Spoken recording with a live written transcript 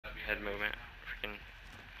head movement. Freaking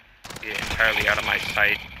get entirely out of my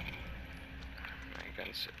sight. My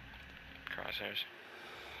guns, crosshairs.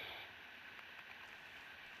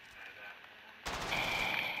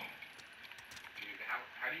 Dude,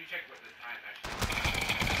 how do you check what the time actually is?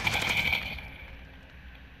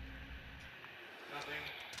 Nothing.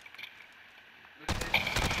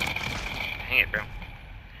 Dang it, bro.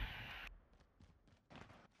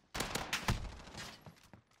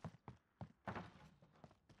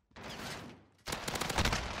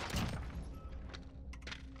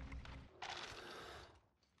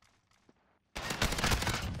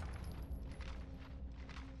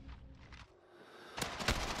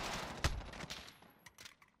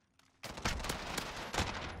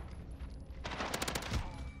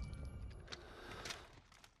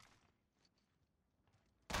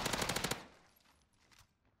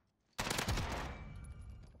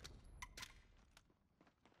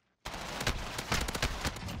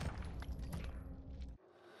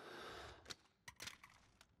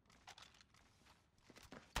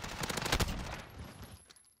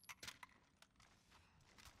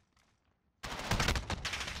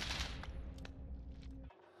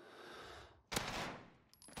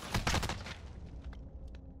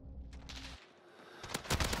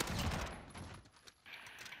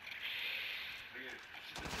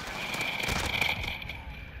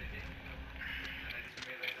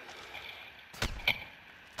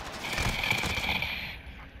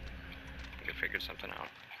 Figured something out.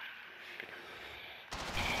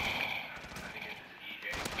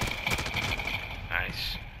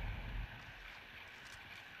 Nice.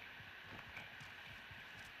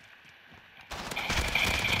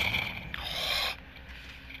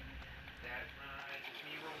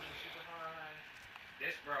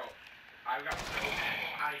 This, bro, I got so mad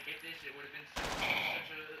how to get this. It would have been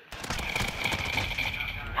such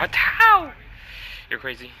a. What? How? You're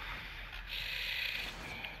crazy.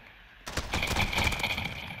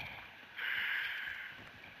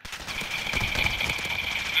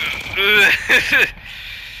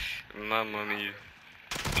 Mamma mia.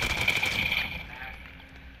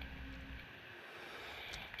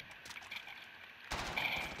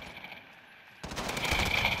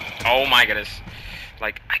 Oh my goodness.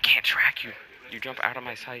 Like, I can't track you. You jump out of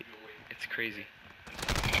my sight. It's crazy.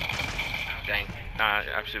 Dang.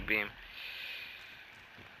 Absolute beam.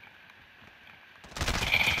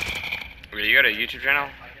 Really, you got a YouTube channel?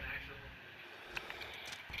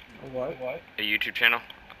 What? A YouTube channel?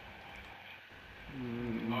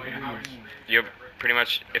 You pretty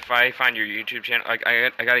much, if I find your YouTube channel, like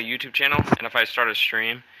I got a YouTube channel, and if I start a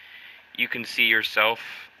stream, you can see yourself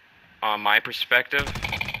on my perspective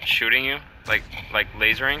shooting you, like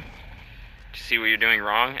lasering, to see what you're doing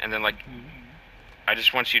wrong, and then like I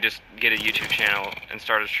just want you to just get a YouTube channel and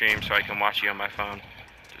start a stream so I can watch you on my phone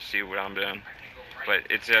to see what I'm doing. But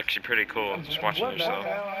it's actually pretty cool just watching yourself.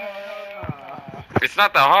 It's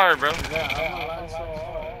not that hard, bro.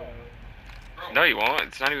 No, you won't.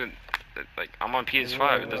 It's not even like I'm on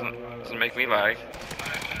PS5. It doesn't make me lag.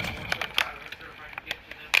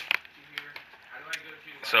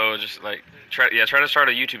 So just like try to start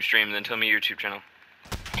a YouTube stream and then tell me your YouTube channel.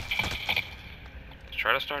 Just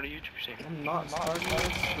try to start a YouTube stream. I'm not starting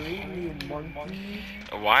a stream, you monkey.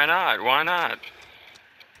 Why not? Why not?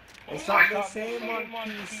 It's not the same on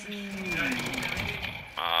PC.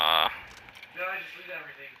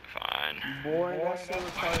 Fine. Boy, that's so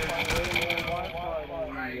retarded. Way more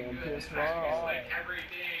Wi-Fi than PS5.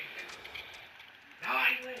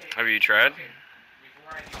 Have you tried?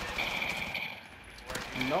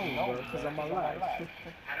 No, bro, because I'm alive. How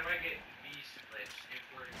do I get these splits?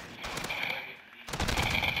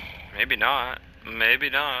 Maybe not. Maybe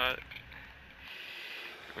not.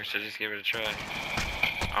 We should just give it a try.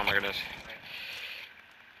 Oh my goodness.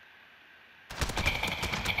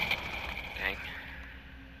 Dang.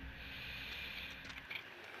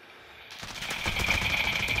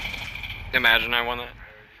 Imagine I won that.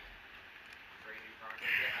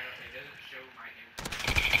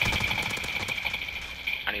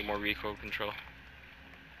 I need more recoil control.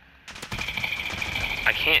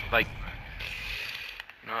 I can't like.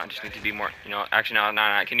 No, I just need to be more. You know, actually, no.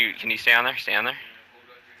 Can you stay on there? Stay on there.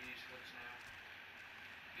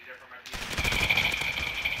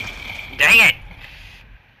 Dang it!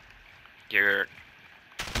 You're.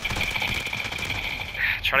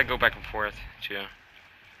 Try to go back and forth, too.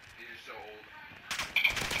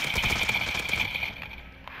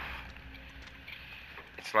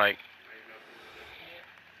 It's like.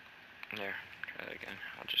 There, try that again.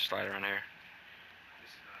 I'll just slide around here.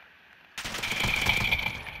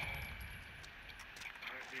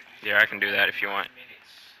 Yeah, I can do that if you want.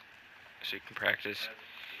 So you can practice.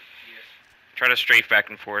 Try to strafe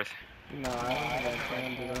back and forth. No, I don't think I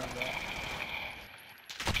can do that.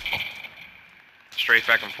 Strafe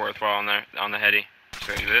back and forth while on the heady.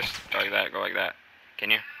 So like this, go like that, go like that.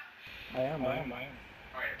 Can you? I am. Alright,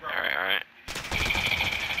 bro. Alright.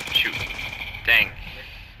 Shoot. Dang. Just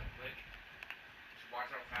watch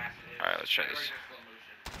how fast it is. Alright, let's try Try to this. go slow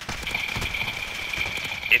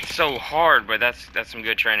motion. It's so hard, but that's some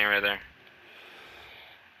good training right there.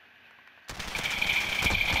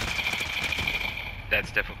 That's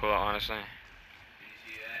difficult, honestly. Did you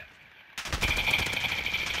see that?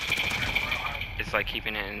 It's like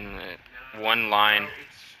keeping it in one line.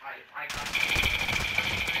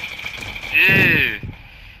 Ew.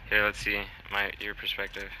 Here, let's see your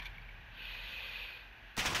perspective.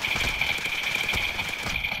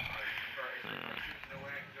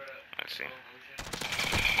 Let's see.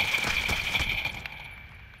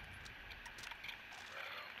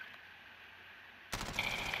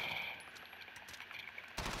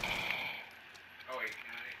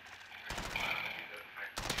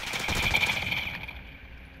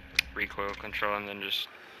 Recoil control, and then just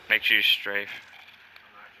make sure you strafe.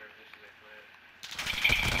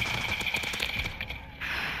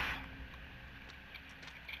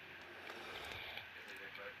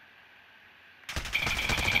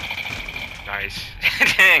 Nice.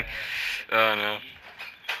 Dang. Oh no.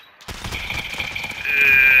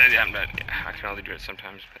 Yeah, I'm not. Yeah, I can only do it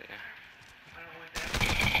sometimes, but yeah.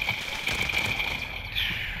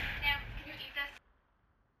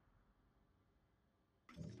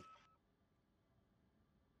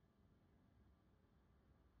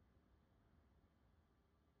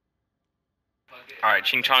 Alright,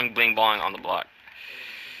 Ching Chong Bling Bong on the block.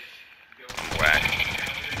 Whack.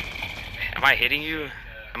 Am I hitting you?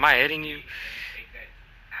 Am I hitting you?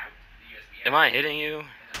 Am I hitting you?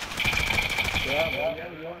 Yeah.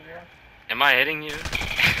 Am I hitting you?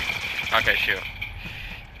 Okay, shoot.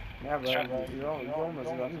 Yeah, bro. You almost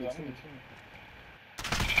got me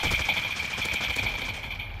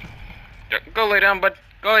too. Go lay down, bud.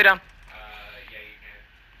 Go lay down. Yeah, you can.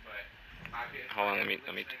 But Hold on, let me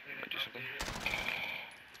do something.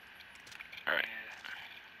 Alright.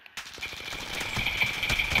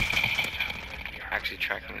 Actually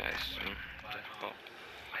tracking that is difficult.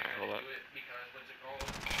 Alright, hold up.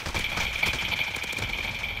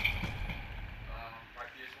 My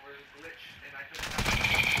PS4 is glitched, and I couldn't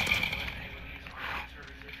able to use online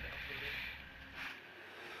services to upload it.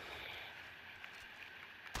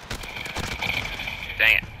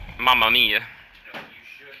 Dang it. Mamma mia. No, you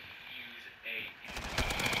should use a.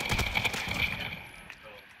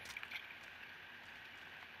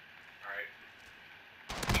 Alright.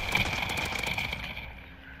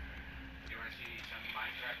 You wanna see some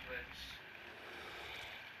Minecraft clips?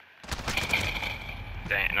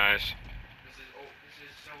 Dang it, nice. This is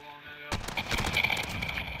so long ago.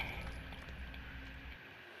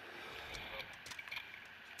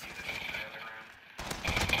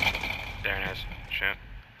 Very nice. Shit.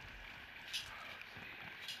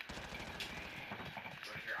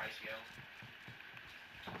 You wanna hear ICL?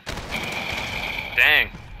 Dang.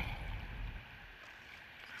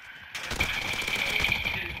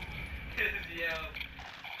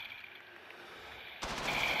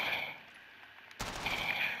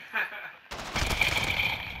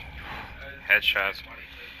 Headshots.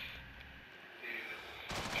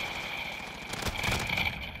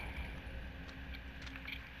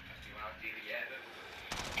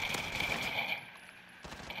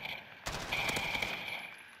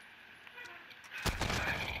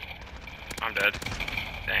 I'm dead.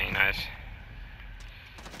 Dang, nice.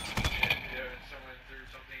 Someone threw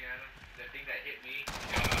something at him. The thing that hit me.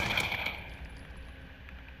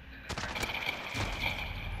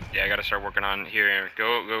 Yeah, I gotta start working on here.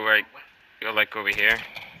 Go right. Go like over here.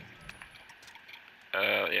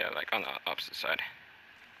 Yeah, like on the opposite side.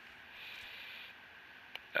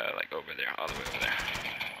 Like over there, all the way over there,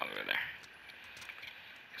 all the way there.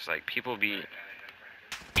 It's like people be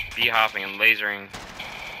hopping and lasering.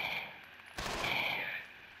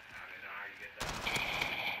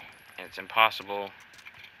 And it's impossible.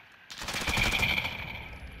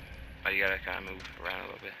 But you gotta kind of move around a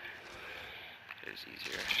little bit. It is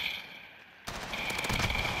easier. I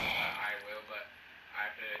will, but I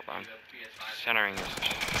have to Hold on. do the PS5. Centering this. Because,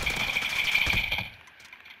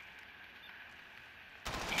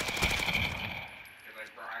 like,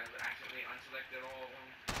 bro, I accidentally unselected all of them.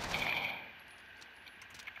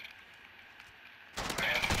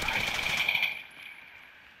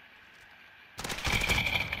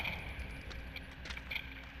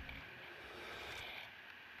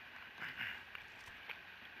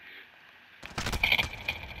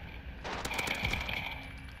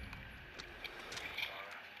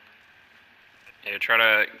 Yeah, try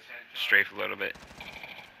to strafe a little bit.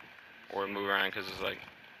 Or move around because it's like,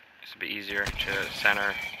 it's a bit easier to center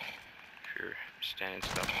if you're standing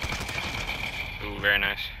still. Ooh, very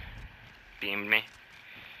nice. Beamed me.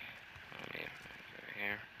 Let me over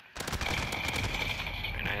here.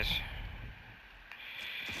 Very nice.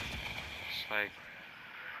 It's like,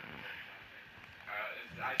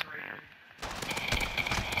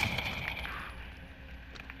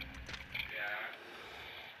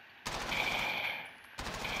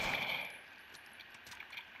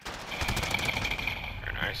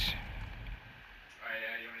 very nice. Oh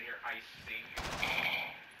yeah, you wanna hear ice sing?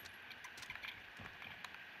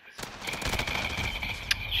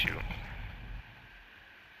 Shoot.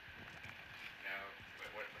 No,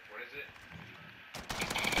 what is it?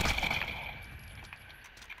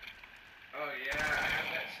 Oh yeah, I have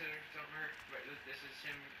that center somewhere, but this is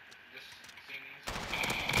him just singing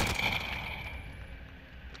something.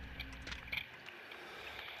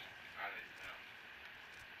 I didn't know.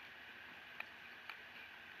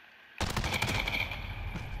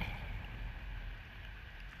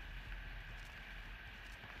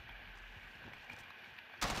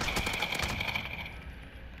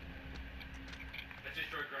 Let's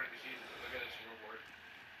destroy Chronic Disease. Look at this scoreboard.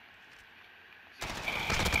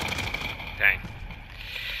 Dang.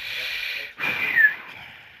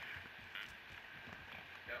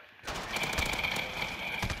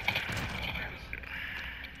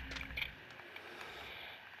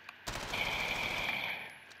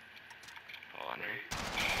 Hold on here.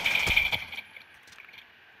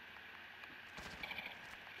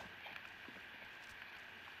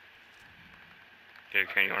 Okay,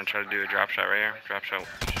 Ken, you want to try to do a drop shot right here? Drop shot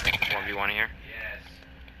 1v1 here? Yes.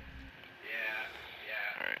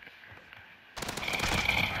 Yeah. Alright.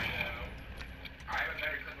 I know. I have a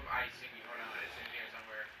better clip of ice singing. Hold on, it's in here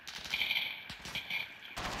somewhere.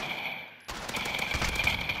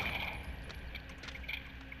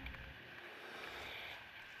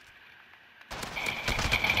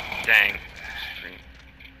 Dang. Screen.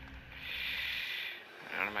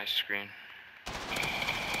 Out of my screen.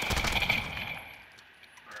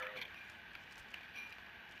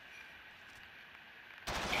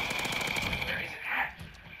 Where is it at?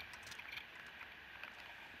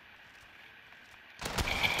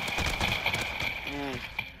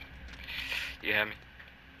 You have me. Oh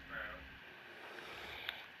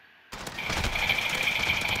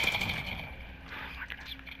my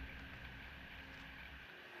goodness.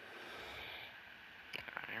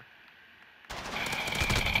 Down here.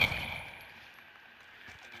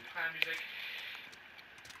 Clown music.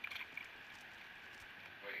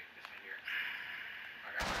 Wait, this one here. I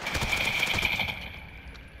got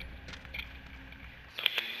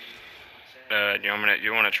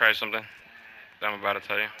You want to try something that I'm about to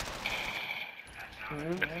tell you?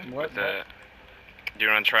 What? Do you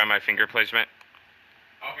want to try my finger placement?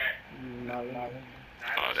 Okay. No.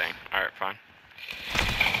 Oh dang. Alright, fine.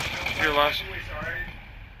 You're lost.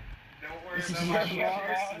 Don't worry This about is my my shit. loss. I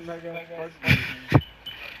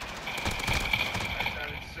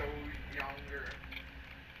sounded so younger.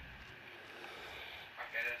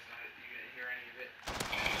 Okay, that's not it. You didn't hear any of it.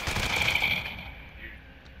 Dude,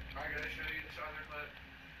 I gotta show you this other clip.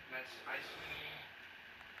 That's ice cream.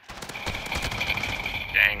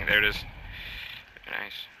 Dang, there it is. Very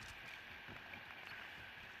nice.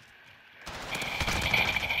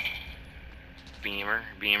 Beamer.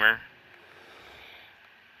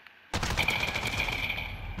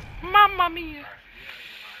 Mamma mia. Actually, you don't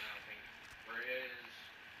even mind, I don't think. Where is...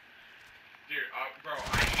 Dude, bro, I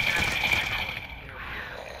snapped it like I was here.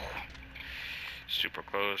 Super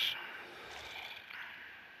close.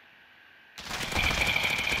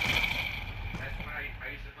 That's when I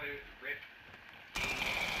used to play with Rip, Gabe, and a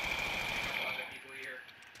couple other people here.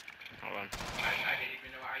 Hold on. I didn't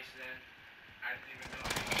even know ice then. I didn't even know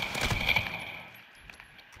ice.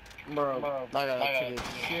 Bro, I gotta take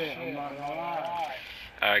this shit. I'm not gonna lie.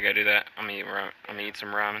 I gotta do that. I'm gonna eat some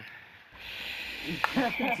ramen.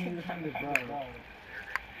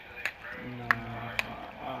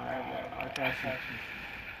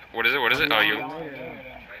 What is it? Oh, you.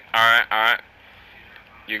 Alright.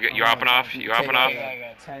 You hopping off? You hopping off?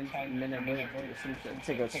 10-minute break.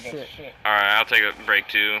 Take a shit. Alright, I'll take a break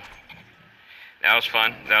too. That was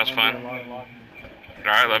fun.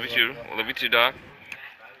 Alright, love you too. Love you too, dog.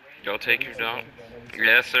 Y'all take your dog.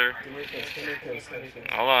 Yes, sir.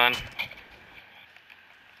 Hold on.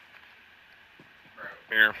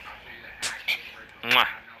 Here. Mwah.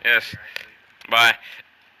 Yes. Bye.